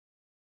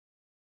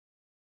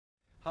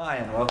Hi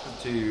and welcome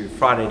to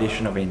Friday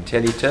edition of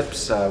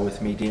IntelliTips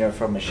with me Dino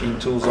from Machine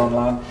Tools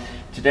Online.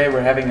 Today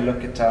we're having a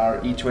look at our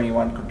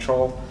E21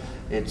 control.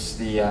 It's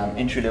the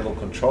entry-level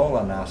control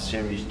on our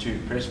Series 2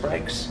 press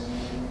brakes.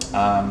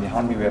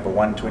 Behind me we have a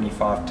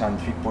 125 ton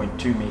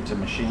 3.2 meter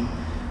machine,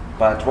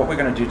 but what we're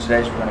going to do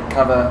today is we're going to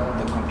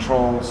cover the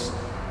controls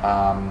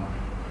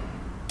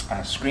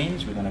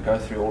screens. We're going to go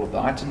through all of the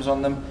items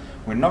on them.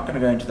 We're not going to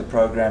go into the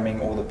programming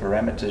or the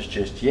parameters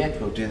just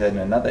yet. We'll do that in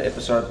another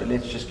episode, but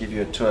let's just give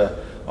you a tour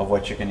of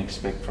what you can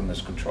expect from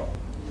this control.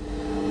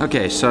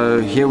 Okay,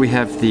 so here we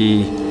have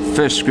the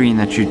first screen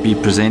that you'd be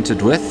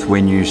presented with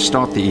when you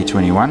start the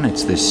E21.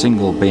 It's this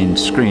single bend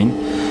screen,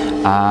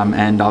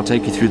 and I'll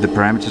take you through the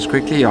parameters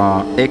quickly.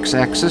 Our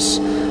x-axis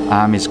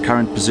is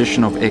current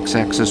position of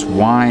x-axis,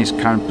 y is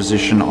current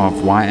position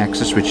of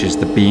y-axis, which is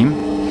the beam,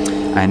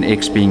 and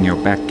x being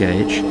your back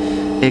gauge.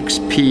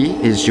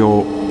 XP is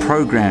your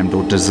programmed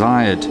or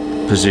desired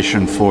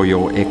position for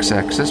your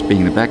x-axis,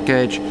 being the back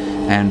gauge,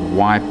 and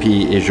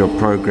YP is your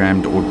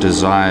programmed or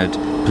desired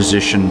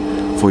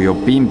position for your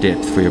beam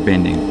depth for your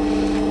bending.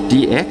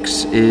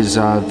 DX is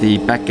the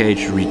back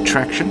gauge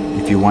retraction.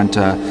 If you want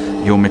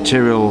your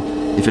material,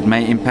 if it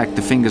may impact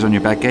the fingers on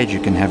your back gauge,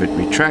 you can have it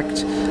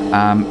retract.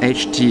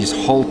 HT is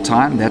hold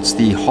time. That's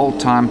the hold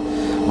time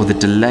or the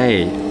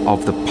delay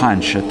of the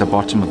punch at the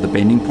bottom of the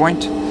bending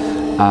point.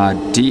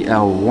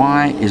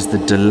 DLY is the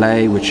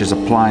delay which is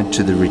applied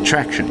to the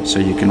retraction, so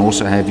you can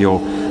also have your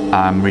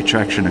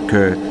retraction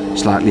occur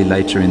slightly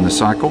later in the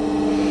cycle.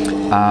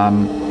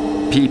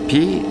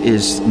 PP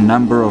is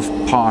number of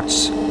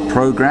parts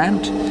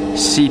programmed.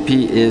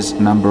 CP is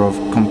number of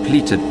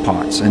completed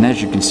parts, and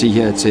as you can see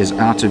here it says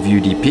out of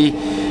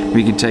UDP.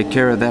 We can take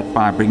care of that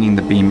by bringing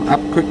the beam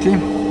up quickly,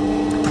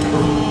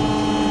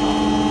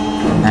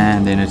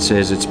 and then it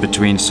says it's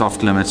between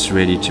soft limits,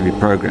 ready to be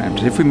programmed.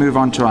 If we move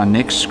on to our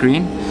next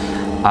screen,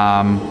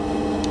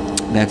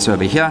 that's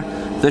over here.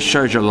 This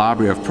shows your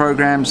library of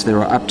programs. There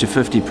are up to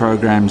 50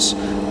 programs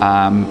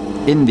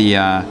in the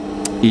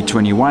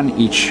E21,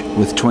 each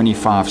with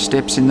 25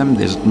 steps in them.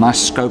 There's nice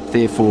scope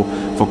there for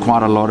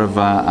quite a lot of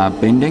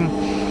bending.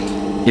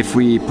 If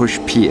we push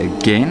P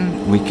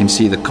again, we can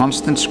see the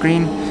constant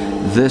screen.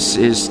 This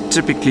is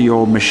typically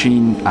your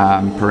machine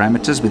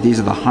parameters, but these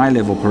are the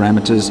high-level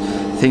parameters,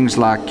 things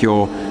like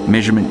your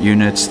measurement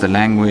units, the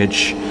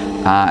language,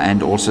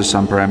 and also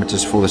some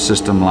parameters for the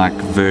system like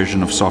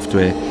version of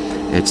software,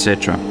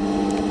 etc.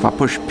 If I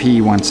push P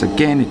once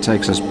again, it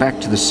takes us back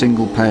to the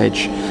single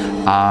page,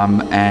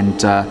 and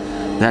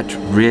that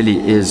really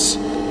is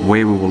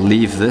where we will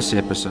leave this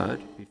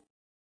episode.